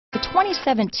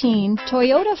2017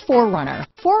 Toyota 4Runner.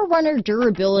 4Runner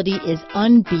durability is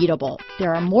unbeatable.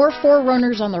 There are more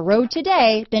 4Runners on the road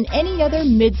today than any other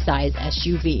midsize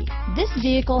SUV. This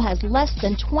vehicle has less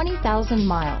than 20,000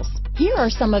 miles. Here are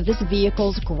some of this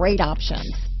vehicle's great options: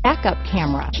 backup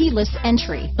camera, keyless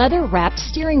entry, leather-wrapped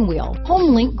steering wheel,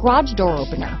 HomeLink garage door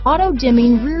opener,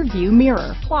 auto-dimming rear view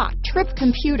mirror, clock, trip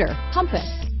computer, compass,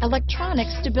 electronic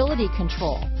stability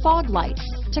control, fog lights,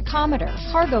 tachometer,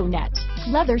 cargo net,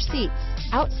 leather seats,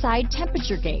 outside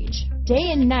temperature gauge,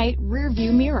 day and night rear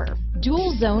view mirror,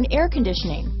 dual zone air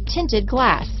conditioning, tinted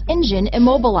glass, engine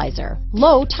immobilizer,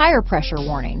 low tire pressure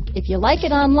warning. If you like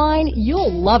it online,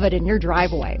 you'll love it in your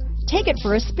driveway. Take it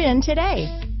for a spin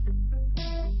today.